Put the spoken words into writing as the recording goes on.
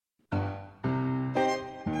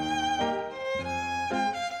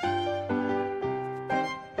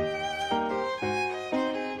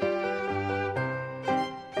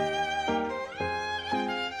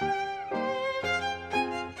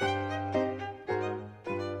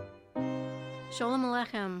Shalom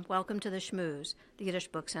Aleichem. Welcome to the Schmooze, the Yiddish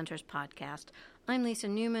Book Center's podcast. I'm Lisa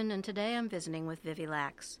Newman, and today I'm visiting with Vivi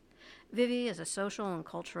Lachs. Vivi is a social and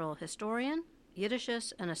cultural historian,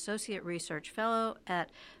 Yiddishist, and associate research fellow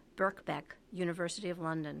at Birkbeck, University of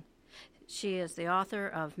London. She is the author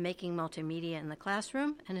of Making Multimedia in the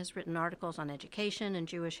Classroom and has written articles on education and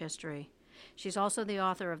Jewish history. She's also the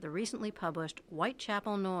author of the recently published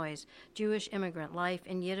Whitechapel Noise, Jewish Immigrant Life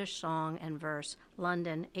in Yiddish Song and Verse,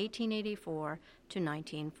 London, 1884 to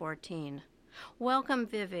 1914. Welcome,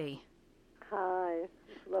 Vivi. Hi,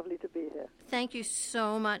 it's lovely to be here. Thank you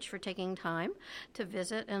so much for taking time to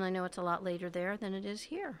visit, and I know it's a lot later there than it is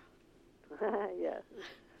here. Yes,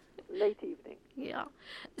 late evening. Yeah.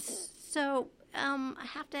 So, I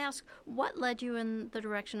have to ask, what led you in the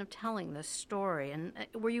direction of telling this story? And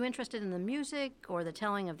were you interested in the music or the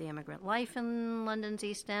telling of the immigrant life in London's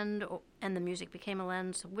East End, and the music became a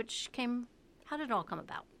lens? How did it all come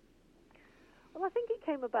about? Well, I think it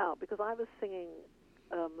came about because I was singing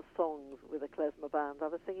songs with a klezmer band. I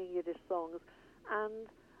was singing Yiddish songs, and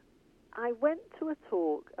I went to a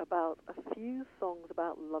talk about a few songs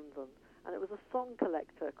about London, and it was a song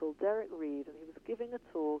collector called Derek Reed, and he was giving a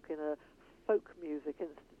talk in a folk music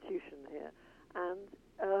institution here, and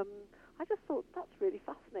I just thought that's really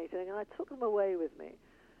fascinating, and I took them away with me,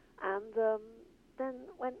 and then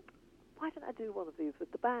went, why don't I do one of these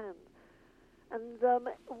with the band? And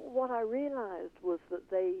what I realized was that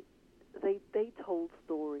they told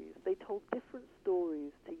stories. They told different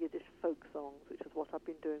stories to Yiddish folk songs, which is what I've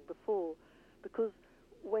been doing before, because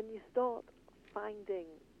when you start finding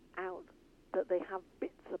out that they have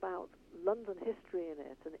bits about London history in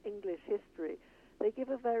it and English history, they give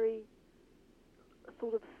a very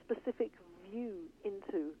sort of specific view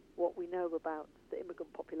into what we know about the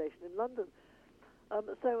immigrant population in London.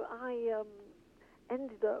 So I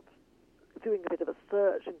ended up doing a bit of a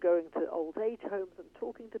search and going to old age homes and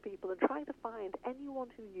talking to people and trying to find anyone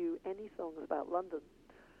who knew any songs about London.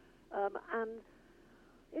 And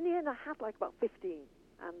in the end, I had like about 15,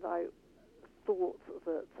 and I thought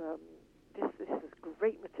that this is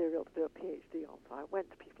great material to do a PhD on. So I went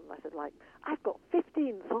to people and I said, I've got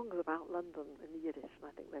 15 songs about London in Yiddish, and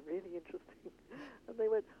I think they're really interesting. And they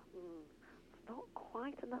went, it's not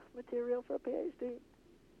quite enough material for a PhD.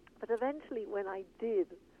 But eventually, when I did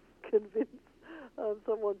convince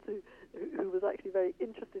someone who was actually very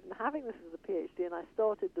interested in having this as a PhD, and I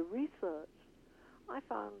started the research, I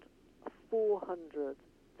found 400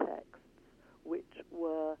 texts, which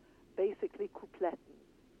were basically coupletten,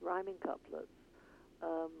 rhyming couplets,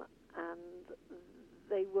 and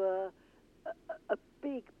they were a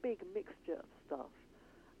big mixture of stuff,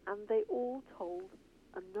 and they all told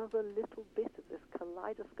another little bit of this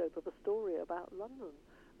kaleidoscope of a story about London,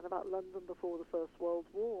 and about London before the First World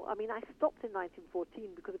War. I mean, I stopped in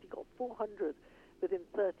 1914 because if you got 400 within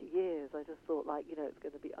 30 years, I just thought, it's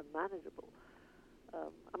going to be unmanageable.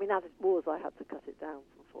 I mean, as it was, I had to cut it down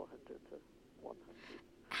from 400 to 100.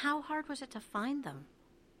 How hard was it to find them?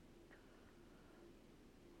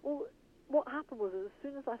 Well, what happened was as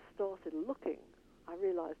soon as I started looking, I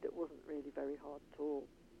realized it wasn't really very hard at all,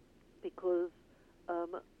 because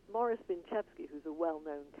Morris Vinchevsky, who's a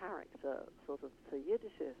well-known character sort of to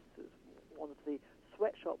Yiddishists, who's one of the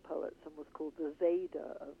sweatshop poets and was called the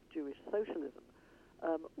Zayda of Jewish socialism,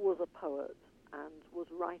 was a poet and was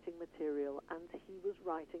writing material, and he was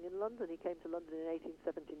writing in London. He came to London in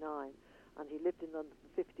 1879, and he lived in London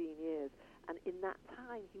for 15 years, and in that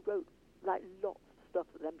time he wrote lots of stuff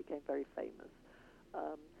that then became very famous.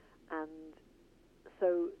 And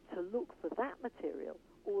so to look for that material,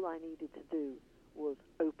 all I needed to do was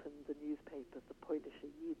open the newspapers, the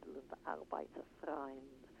Polnische Jidl and the Arbeiter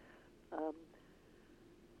Freund.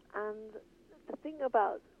 And the thing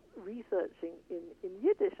about researching in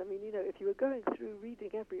Yiddish, I mean, if you were going through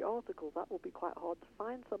reading every article, that would be quite hard to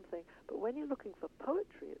find something. But when you're looking for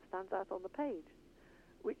poetry, it stands out on the page,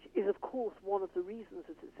 which is, of course, one of the reasons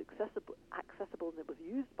that it's accessible and it was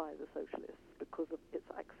used by the socialists, because of its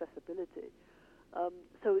accessibility.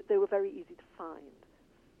 So they were very easy to find,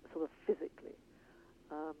 sort of physically.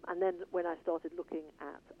 And then when I started looking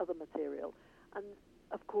at other material, and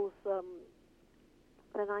of course,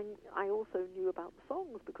 then I also knew about the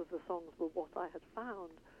songs, because the songs were what I had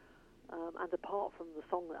found. And apart from the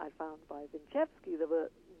song that I found by Vinchevsky, there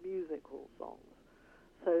were musical songs.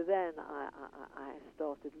 So then I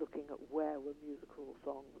started looking at where were musical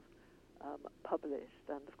songs published,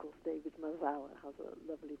 and of course David Mazower has a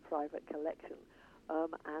lovely private collection,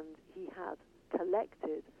 and he had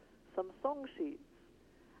collected some song sheets,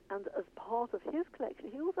 and as part of his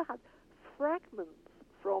collection he also had fragments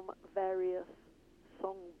from various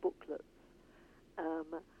song booklets,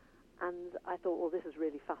 And I thought, well, this is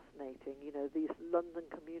really fascinating. You know, these London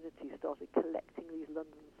communities started collecting these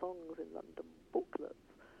London songs in London booklets.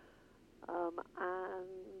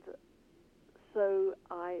 And so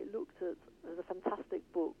I looked at, there's a fantastic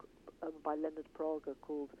book by Leonard Prager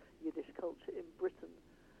called Yiddish Culture in Britain.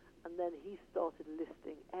 And then he started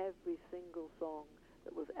listing every single song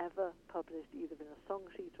that was ever published, either in a song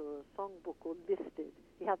sheet or a songbook or listed.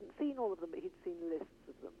 He hadn't seen all of them, but he'd seen lists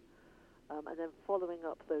of them. And then following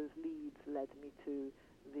up those leads led me to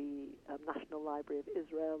the National Library of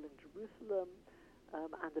Israel in Jerusalem,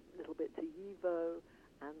 and a little bit to YIVO,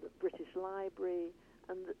 and the British Library,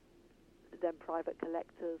 and then private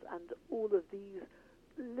collectors, and all of these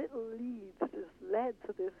little leads just led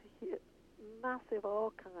to this massive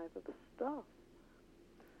archive of stuff.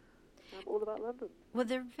 All about London. Well,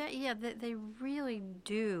 they really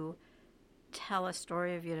do tell a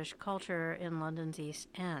story of Yiddish culture in London's East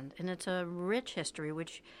End, and it's a rich history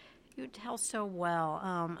which you tell so well.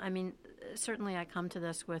 I mean, certainly I come to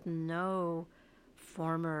this with no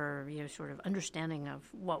former, sort of understanding of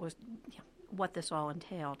what this all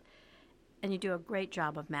entailed, and you do a great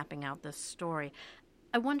job of mapping out this story.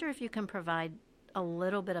 I wonder if you can provide a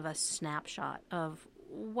little bit of a snapshot of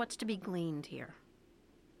what's to be gleaned here.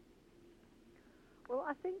 Well,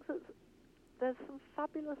 I think that there's some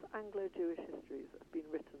fabulous Anglo-Jewish histories that have been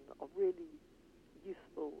written that are really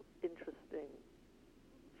useful, interesting,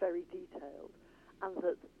 very detailed, and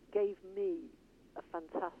that gave me a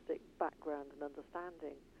fantastic background and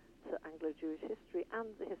understanding to Anglo-Jewish history and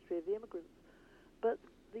the history of the immigrants. But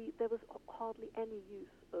there was hardly any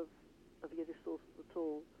use of Yiddish sources at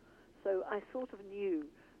all. So I sort of knew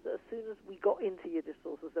that as soon as we got into Yiddish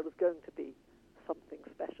sources, there was going to be something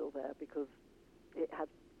special there, because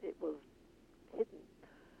it was hidden.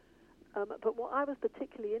 But what I was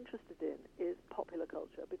particularly interested in is popular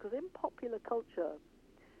culture, because in popular culture,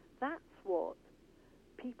 that's what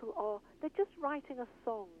people are. They're just writing a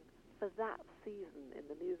song for that season in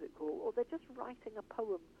the music hall, or they're just writing a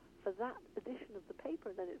poem for that edition of the paper,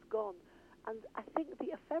 and then it's gone. And I think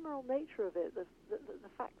the ephemeral nature of it,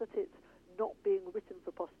 the fact that it's not being written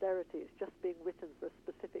for posterity, it's just being written for a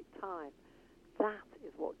specific time, that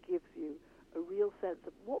is what gives you a real sense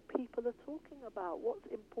of what people are talking about, what's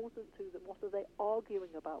important to them, what are they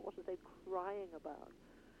arguing about, what are they crying about.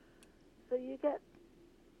 So you get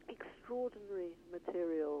extraordinary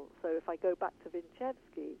material. So if I go back to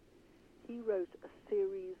Winchevsky, he wrote a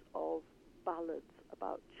series of ballads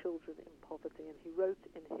about children in poverty, and he wrote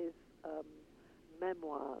in his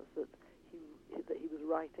memoirs that he was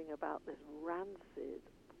writing about this rancid,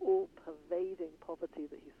 all-pervading poverty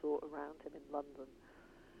that he saw around him in London.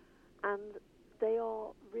 And they are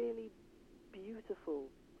really beautiful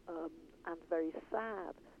and very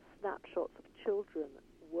sad snapshots of children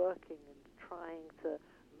working and trying to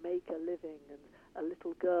make a living, and a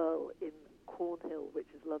little girl in Cornhill, which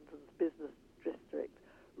is London's business district,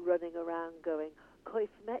 running around going, "Coif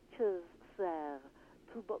metches, sir,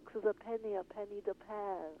 2 boxes a penny the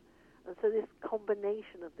pair." And so this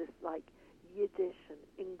combination of this like Yiddish and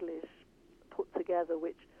English put together,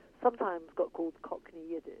 which sometimes got called Cockney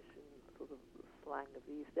Yiddish, sort of slang of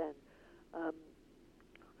the East End,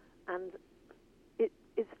 and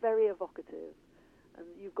it's very evocative. And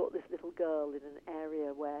you've got this little girl in an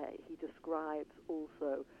area where he describes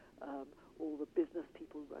also all the business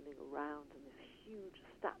people running around, and this huge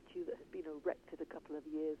statue that had been erected a couple of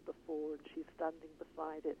years before, and she's standing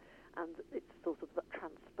beside it, and it's sort of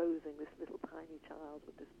transposing this little tiny child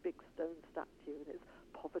with this big stone statue and its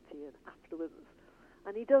poverty and affluence.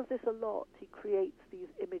 And he does this a lot. He creates these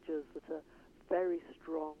images that are very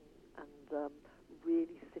strong and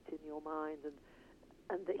really sit in your mind,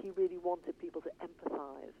 and that he really wanted people to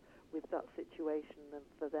empathize with that situation and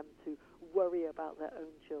for them to worry about their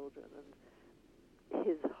own children. And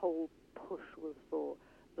his whole push was for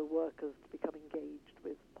the workers to become engaged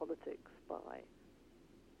with politics by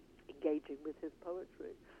engaging with his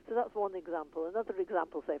poetry. So that's one example. Another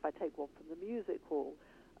example, say, if I take one from the music hall,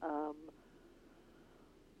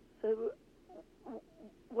 so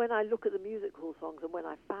when I look at the music hall songs and when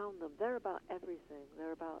I found them, they're about everything.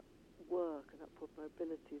 They're about work and upward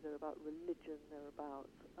mobility. They're about religion. They're about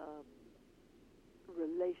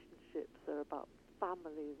relationships. They're about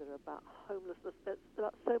family. They're about homelessness. They're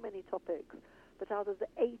about so many topics. But out of the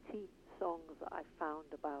 80 songs that I found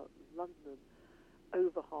about London,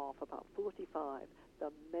 over half, about 45,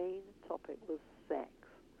 the main topic was sex.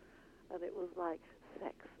 And it was like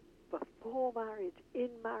sex before marriage, in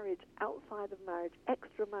marriage, outside of marriage,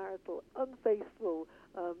 extramarital, unfaithful,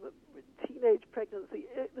 teenage pregnancy.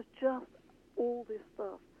 It was just all this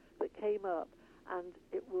stuff that came up, and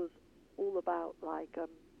it was all about like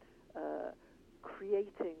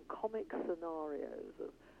creating comic scenarios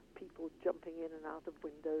of people jumping in and out of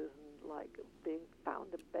windows and like being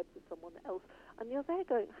found in bed with someone else. And you're there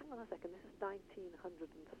going, hang on a second, this is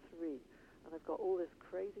 1903, and I've got all this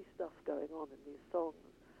crazy stuff going on in these songs.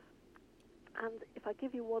 And if I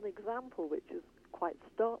give you one example, which is quite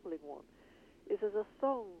startling one, is there's a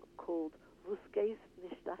song called "Vus gehst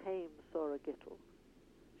nicht daheim, Sora Gittel,"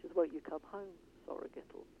 which is "Won't you come home, Sora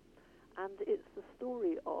Gittel?" And it's the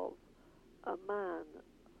story of a man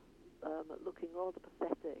looking rather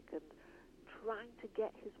pathetic and trying to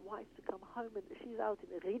get his wife to come home, and she's out in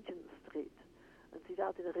Regent Street, and she's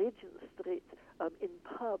out in Regent Street in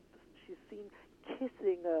pubs. She's seen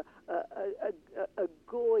kissing a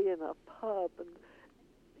goy in a pub, and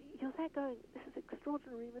you're there going, this is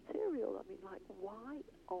extraordinary material. I mean, like, why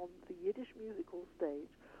on the Yiddish musical stage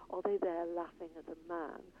are they there laughing at a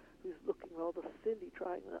man who's looking rather silly,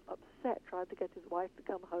 trying to get his wife to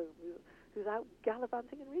come home, who's out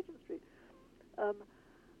gallivanting in Regent Street?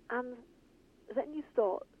 And then you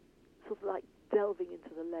start sort of like delving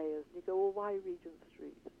into the layers, and you go, well, why Regent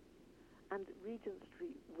Street? And Regent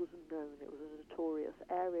Street was known, it was a notorious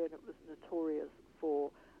area, and it was notorious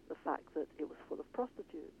for the fact that it was full of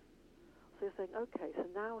prostitutes. So you're saying, okay, so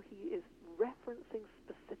now he is referencing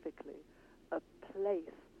specifically a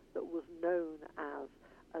place that was known as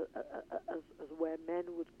where men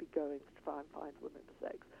would be going to try and find women for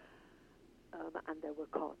sex. And there were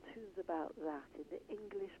cartoons about that in the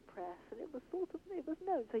English press, and it was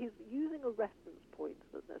known. So he's using a reference point.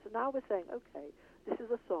 So now we're saying, okay, this is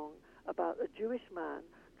a song about a Jewish man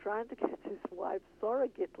trying to get his wife, Sora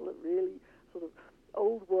Gittel, a really sort of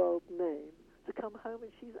old world name, to come home,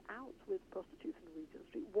 and she's out with prostitutes in Regent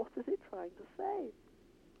Street. What is it trying to say?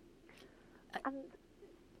 And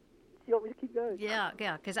do you want me to keep going? Yeah,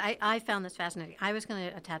 because I found this fascinating. I was going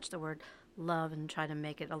to attach the word love and try to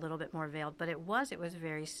make it a little bit more veiled, but it was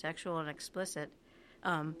very sexual and explicit.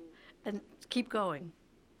 And keep going.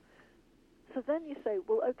 So then you say,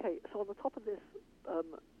 well, okay, so on the top of this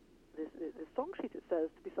this song sheet, it says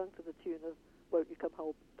to be sung to the tune of "Won't You Come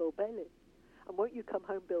Home, Bill Bailey." And "Won't You Come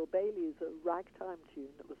Home, Bill Bailey" is a ragtime tune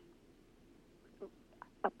that was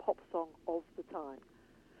a pop song of the time.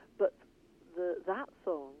 But that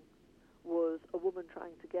song was a woman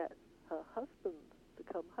trying to get her husband to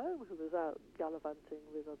come home, who was out gallivanting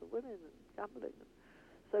with other women and gambling.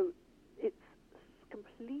 So it's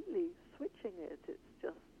completely switching it. It's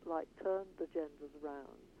just like turned the genders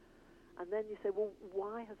around. And then you say, well,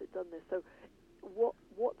 why has it done this? So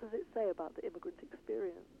what does it say about the immigrant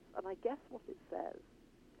experience? And I guess what it says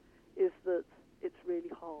is that it's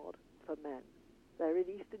really hard for men. They're in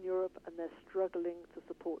Eastern Europe and they're struggling to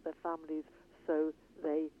support their families, so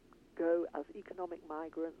they go as economic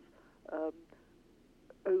migrants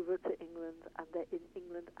over to England, and they're in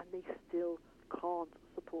England and they still can't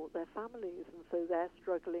support their families, and so they're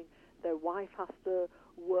struggling. Their wife has to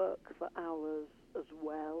work for hours as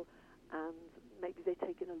well, and maybe they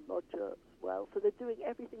take in a lodger as well. So they're doing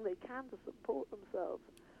everything they can to support themselves.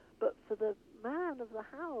 But for the man of the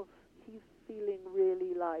house, he's feeling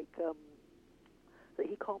really like that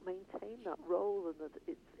he can't maintain that role, and that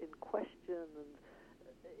it's in question, and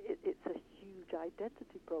it's a huge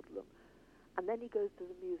identity problem. And then he goes to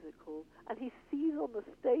the musical, and he sees on the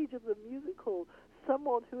stage of the musical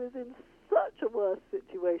someone who is in such a worse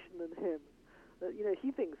situation than him. That,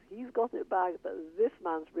 he thinks he's got it bad, but this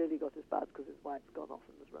man's really got it bad because his wife's gone off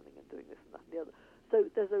and is running and doing this and that and the other. So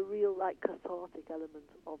there's a real, cathartic element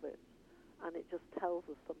of it, and it just tells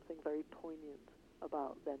us something very poignant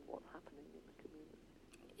about then what's happening in the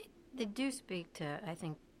community. They do speak to, I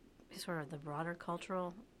think, sort of the broader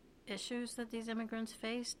cultural issues that these immigrants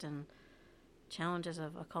faced and challenges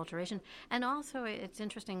of acculturation. And also, it's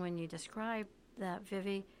interesting when you describe that,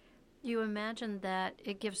 Vivi, you imagine that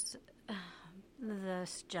it gives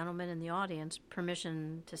this gentleman in the audience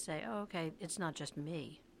permission to say, oh, okay, it's not just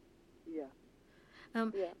me. Yeah.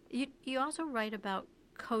 You also write about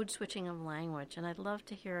code switching of language, and I'd love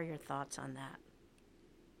to hear your thoughts on that.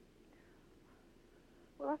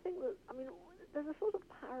 Well, I think that, there's a sort of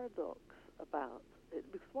paradox about it,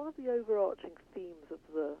 because one of the overarching themes of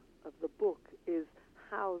the book is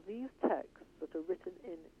how these texts that are written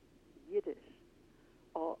in Yiddish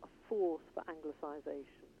are a force for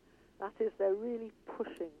Anglicization. That is, they're really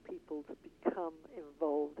pushing people to become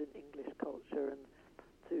involved in English culture and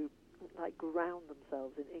to ground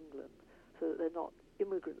themselves in England, so that they're not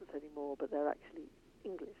immigrants anymore, but they're actually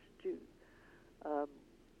English Jews.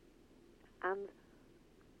 And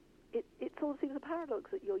it sort of seems a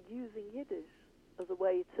paradox that you're using Yiddish as a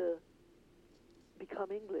way to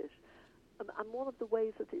become English. And one of the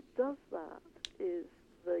ways that it does that is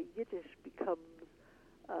the Yiddish becomes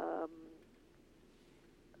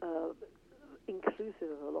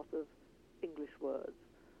inclusive of a lot of English words,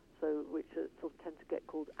 so which sort of tend to get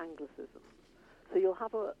called Anglicisms. So you'll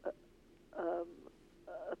have a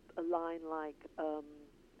line like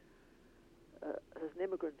there's an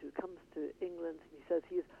immigrant who comes to England and he says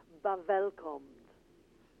he is bavelkomd.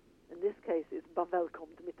 In this case, it's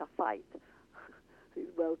bavelkomd mit a fight. So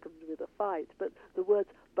he's welcomed with a fight. But the words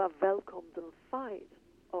bavelkomd and fight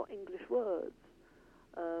are English words.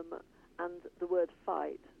 And the word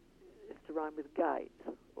fight is to rhyme with gate,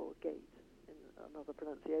 or gate in another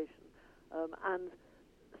pronunciation. And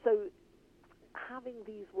so having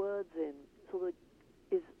these words in sort of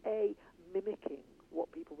is mimicking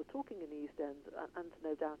what people were talking in the East End, and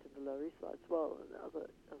no doubt in the Lower East Side as well, and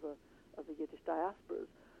other Yiddish diasporas.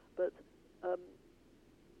 But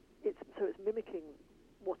it's mimicking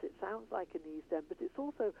what it sounds like in the East End, but it's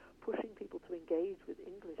also pushing people to engage with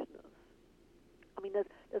Englishness. I mean,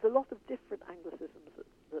 there's a lot of different Anglicisms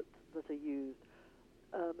that are used.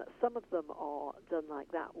 Some of them are done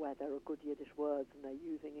like that, where there are good Yiddish words and they're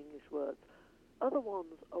using English words. Other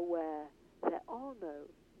ones are where there are no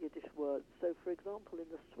Yiddish words. So, for example, in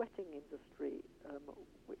the sweating industry,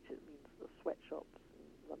 which it means the sweatshops,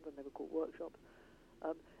 in London they were called workshops,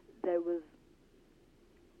 there was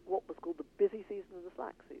what was called the busy season and the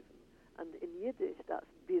slack season. And in Yiddish, that's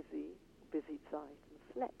busy Zeit, and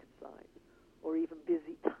sleck Zeit, or even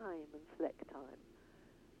busy time and sleck time.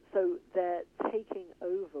 So they're taking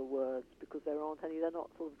over words because there aren't any. They're not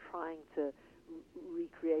sort of trying to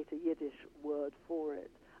recreate a Yiddish word for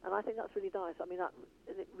it. And I think that's really nice. I mean,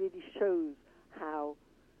 it really shows how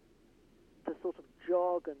the sort of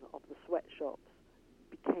jargon of the sweatshops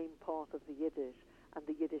became part of the Yiddish, and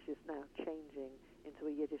the Yiddish is now changing into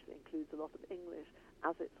a Yiddish that includes a lot of English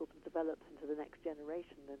as it sort of develops into the next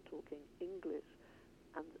generation, then talking English,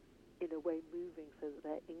 and in a way moving so that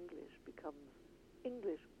their English becomes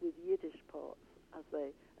English with Yiddish parts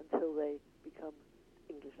until they become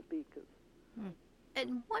English speakers.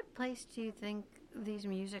 And what place do you think these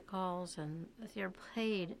music halls and theater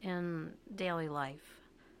played in daily life?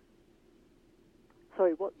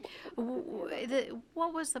 Sorry, what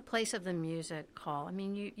was the place of the music hall? I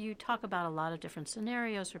mean, you talk about a lot of different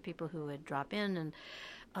scenarios for people who would drop in and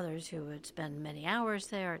others who would spend many hours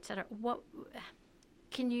there, etc.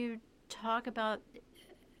 Can you talk about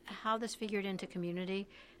how this figured into community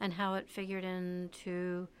and how it figured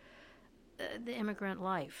into the immigrant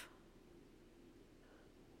life?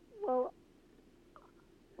 Well,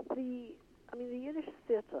 the Yiddish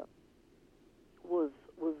theatre was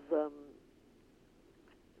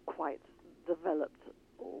quite developed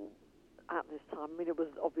at this time. I mean, it was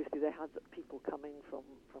obviously they had people coming from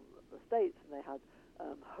the States, and they had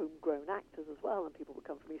homegrown actors as well, and people would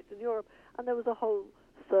come from Eastern Europe, and there was a whole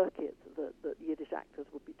circuit that Yiddish actors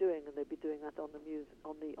would be doing, and they'd be doing that on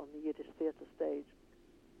the Yiddish theatre stage.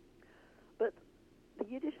 But the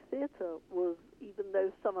Yiddish theatre was, even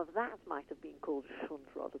though some of that might have been called shunt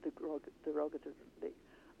rather derogatively,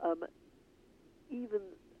 even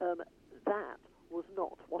that was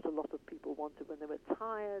not what a lot of people wanted when they were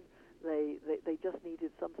tired. They just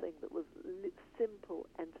needed something that was simple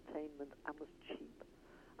entertainment and was cheap.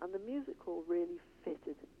 And the music hall really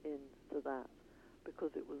fitted into that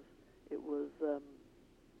because it was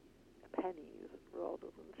pennies rather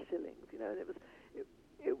than shillings, you know, and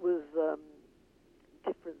it was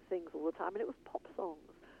different things all the time, and it was pop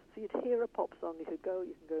songs. So you'd hear a pop song, you can go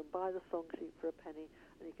and buy the song sheet for a penny,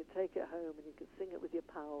 and you could take it home and you could sing it with your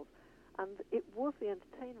pals. And it was the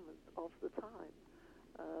entertainment of the time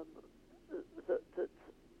that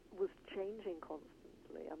was changing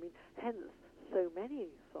constantly. I mean, hence so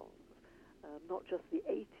many songs, not just the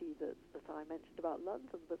 80 that I mentioned about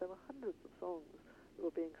London, but there were hundreds of songs that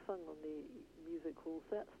were being sung on the music hall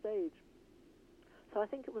stage. So I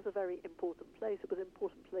think it was a very important place. It was an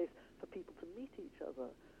important place for people to meet each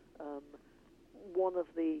other.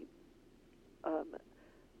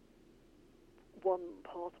 One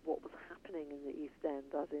part of what was happening in the East End,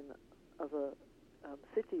 as in other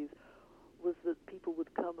cities, was that people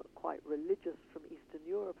would come quite religious from Eastern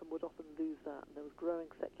Europe and would often lose that, and there was growing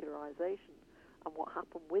secularization. And what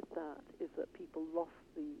happened with that is that people lost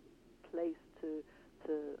the place to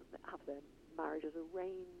have their marriages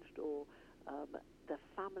arranged, or their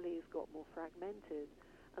families got more fragmented.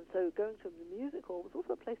 And so going to the music hall was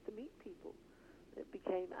also a place to meet people. It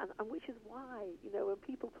became, and which is why, you know, when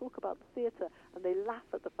people talk about the theatre and they laugh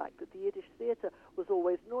at the fact that the Yiddish theatre was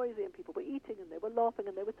always noisy and people were eating and they were laughing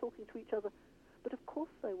and they were talking to each other. But of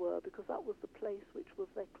course they were, because that was the place which was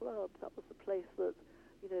their club. That was the place that,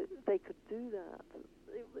 you know, they could do that.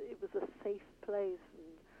 It was a safe place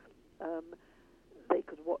and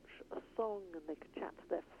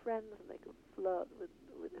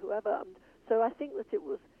so I think that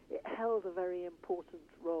it held a very important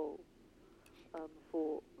role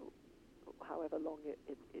for however long it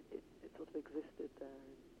sort of existed there in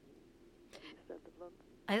the East End of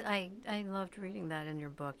London. I loved reading that in your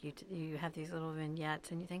book. You have these little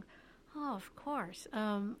vignettes, and you think, oh, of course.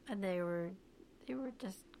 And they were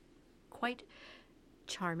just quite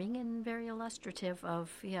charming and very illustrative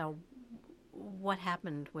of what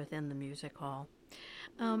happened within the music hall.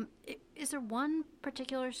 Is there one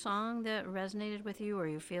particular song that resonated with you, or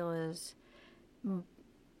you feel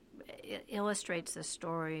illustrates the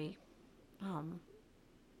story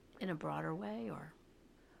in a broader way, or?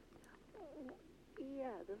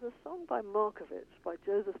 Yeah, there's a song by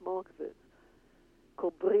Joseph Markovits,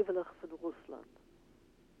 called Brivelach van Rusland,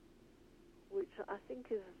 which I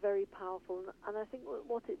think is very powerful. And I think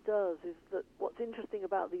what it does is that what's interesting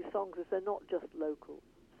about these songs is they're not just local.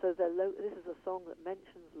 So this is a song that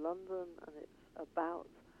mentions London, and it's about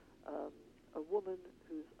a woman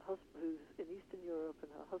who's in Eastern Europe, and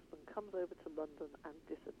her husband comes over to London and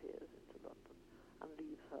disappears into London and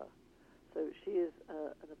leaves her. So she is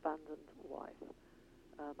an abandoned wife,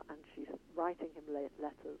 and she's writing him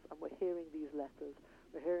letters, and we're hearing these letters.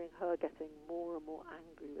 We're hearing her getting more and more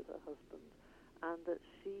angry with her husband, and that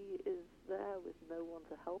she is there with no one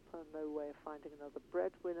to help her, no way of finding another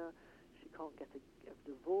breadwinner. She can't get a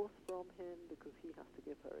divorce from him because he has to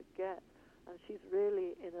give her a get, and she's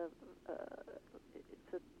really in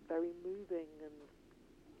it's a very moving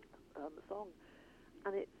song,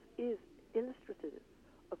 and it is illustrative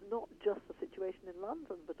of not just the situation in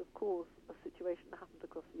London, but of course a situation that happened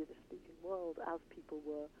across the Yiddish-speaking world as people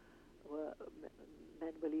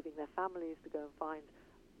men were leaving their families to go and find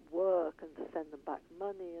work and to send them back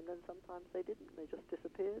money, and then sometimes they didn't. They just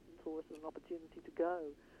disappeared and saw it as an opportunity to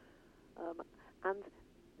go. And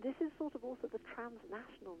this is sort of also the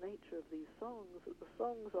transnational nature of these songs, that the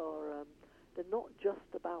songs are, they're not just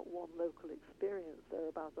about one local experience, they're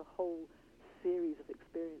about a whole series of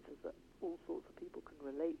experiences that all sorts of people can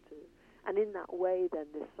relate to. And in that way, then,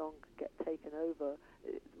 this song could get taken over.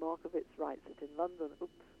 Markovits writes it in London.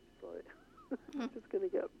 Oops, sorry. I'm just going to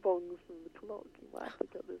get bongs from the clock. You might have to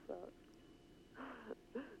cut this out.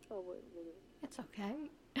 Oh, wait a minute. It's okay.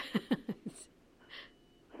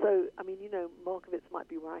 So, I mean, Markovits might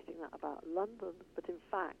be writing that about London, but in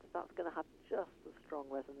fact, that's going to have just as strong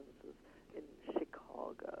resonances in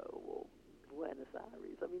Chicago or Buenos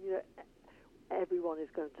Aires. I mean, everyone is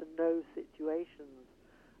going to know situations.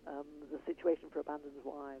 The situation for abandoned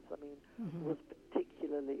wives, I mean, was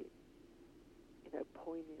particularly,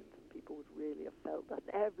 poignant, and people would really have felt that.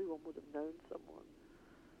 Everyone would have known someone.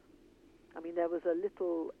 I mean, there was a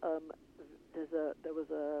little, there was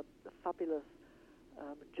a fabulous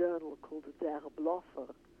journal called Der Bloffer,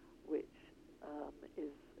 which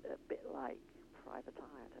is a bit like Private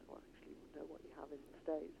Eye. I don't actually know what you have in the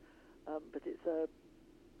States, but it's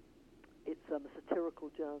a satirical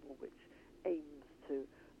journal which aims to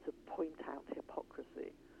point out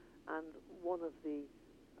hypocrisy. And one of the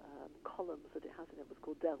columns that it has in it was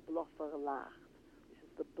called Der Bloffer Lachs, which is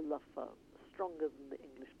the bluffer, stronger than the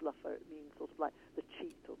English bluffer. It means sort of like the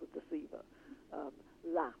cheat or the deceiver,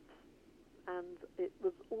 laughs. And it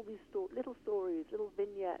was all these little stories, little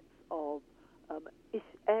vignettes of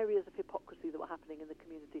areas of hypocrisy that were happening in the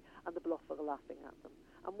community, and the bluffer are laughing at them.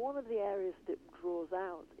 And one of the areas that it draws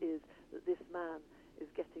out is that this man is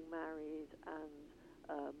getting married, and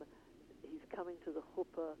he's coming to the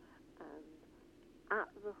chuppah, and at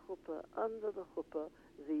the chuppah, under the chuppah,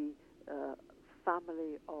 the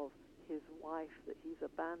family of his wife that he's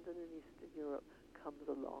abandoned in Eastern Europe comes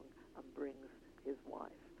along and brings his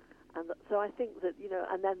wife. And so I think that,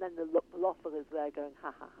 and then the bluffer is there going,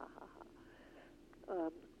 ha, ha, ha, ha, ha.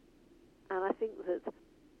 And I think that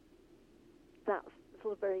that's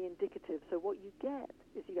sort of very indicative. So what you get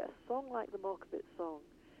is you get a song like the Markovits song,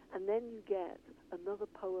 and then you get another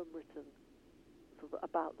poem written sort of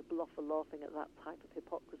about the bluffer laughing at that type of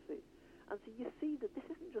hypocrisy. And so you see that this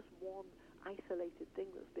isn't just one isolated thing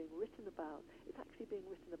that's being written about. It's actually being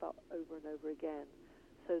written about over and over again,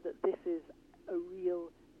 so that this is a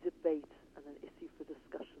real debate and an issue for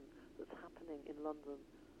discussion that's happening in London.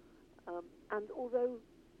 And although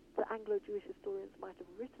the Anglo-Jewish historians might have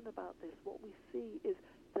written about this, what we see is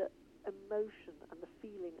the emotion and the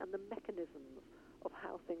feeling and the mechanisms of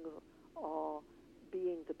how things are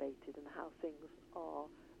being debated and how things are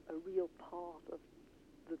a real part of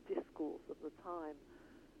the discourse of the time.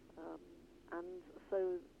 And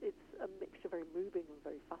so it's a mixture, very moving and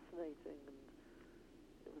very fascinating, and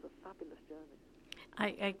it was a fabulous journey.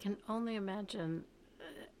 I can only imagine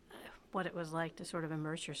what it was like to sort of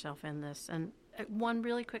immerse yourself in this. And one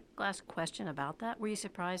really quick last question about that. Were you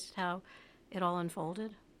surprised how it all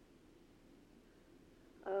unfolded?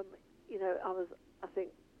 I was, I think,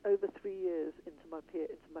 over 3 years into my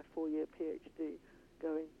 4-year PhD,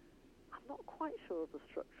 going, I'm not quite sure of the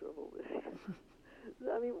structure of all this.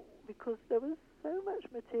 I mean, because there was so much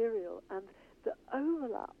material and the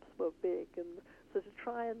overlaps were big, and so to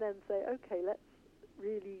try and then say, okay, let's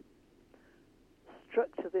really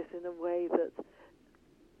structure this in a way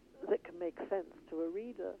that can make sense to a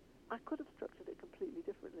reader, I could have structured it completely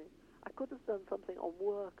differently. I could have done something on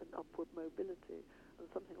work and upward mobility, and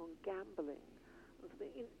something on gambling,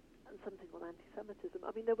 and something on anti-Semitism.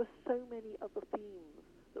 I mean, there were so many other themes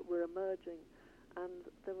that were emerging, and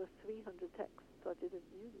there were 300 texts I didn't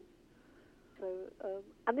use. So,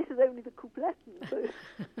 and this is only the coupletten, so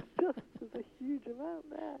there's a huge amount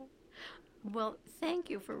there. Well, thank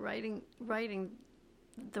you for writing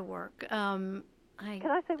the work. Can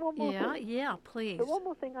I say one more thing? Yeah, please. So one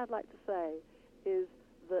more thing I'd like to say is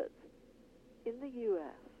that in the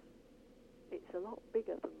US, it's a lot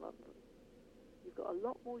bigger than London. You've got a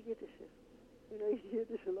lot more Yiddishists who know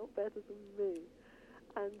Yiddish a lot better than me.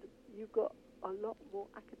 And you've got a lot more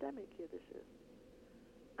academic Yiddishists.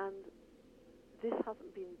 And this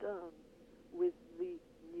hasn't been done with the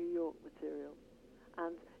New York material.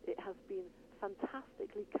 And it has been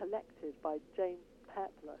fantastically collected by James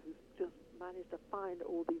Pepler, who's just managed to find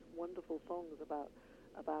all these wonderful songs about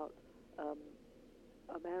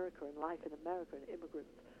America and life in America and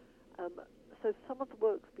immigrants. So some of the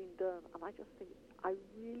work's been done, and I just think, I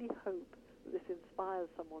really hope that this inspires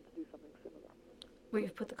someone to do something similar. Well,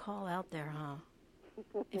 you've put the call out there, huh?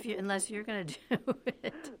 Unless you're going to do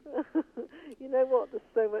it. You know what? There's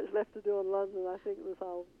so much left to do in London. I think that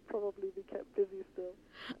I'll probably be kept busy still.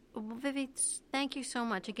 Well, Vivi, thank you so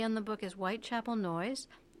much. Again, the book is Whitechapel Noise,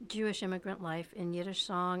 Jewish Immigrant Life in Yiddish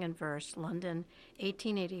Song and Verse, London,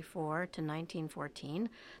 1884 to 1914.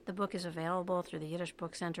 The book is available through the Yiddish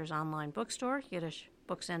Book Center's online bookstore,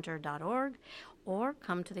 yiddishbookcenter.org, or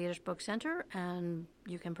come to the Yiddish Book Center and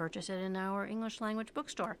you can purchase it in our English language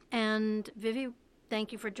bookstore. And Vivi,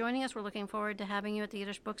 thank you for joining us. We're looking forward to having you at the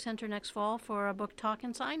Yiddish Book Center next fall for a book talk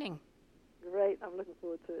and signing. Great. I'm looking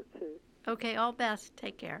forward to it too. Okay, all best.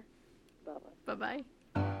 Take care. Bye-bye. Bye-bye.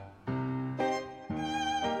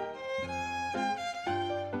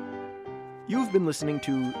 You've been listening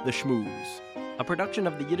to The Schmooze, a production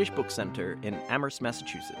of the Yiddish Book Center in Amherst,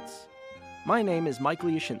 Massachusetts. My name is Michael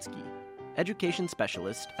Yashinsky, Education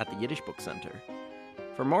Specialist at the Yiddish Book Center.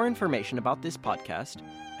 For more information about this podcast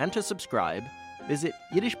and to subscribe, visit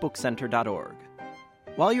yiddishbookcenter.org.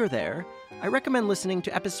 While you're there, I recommend listening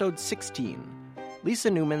to episode 16, Lisa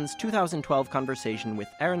Newman's 2012 conversation with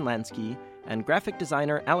Aaron Lansky and graphic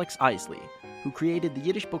designer Alex Isley, who created the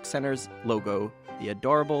Yiddish Book Center's logo, the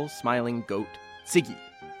adorable, smiling goat, Ziggy.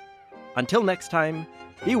 Until next time,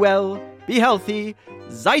 be well, be healthy,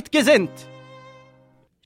 seid gesinnt!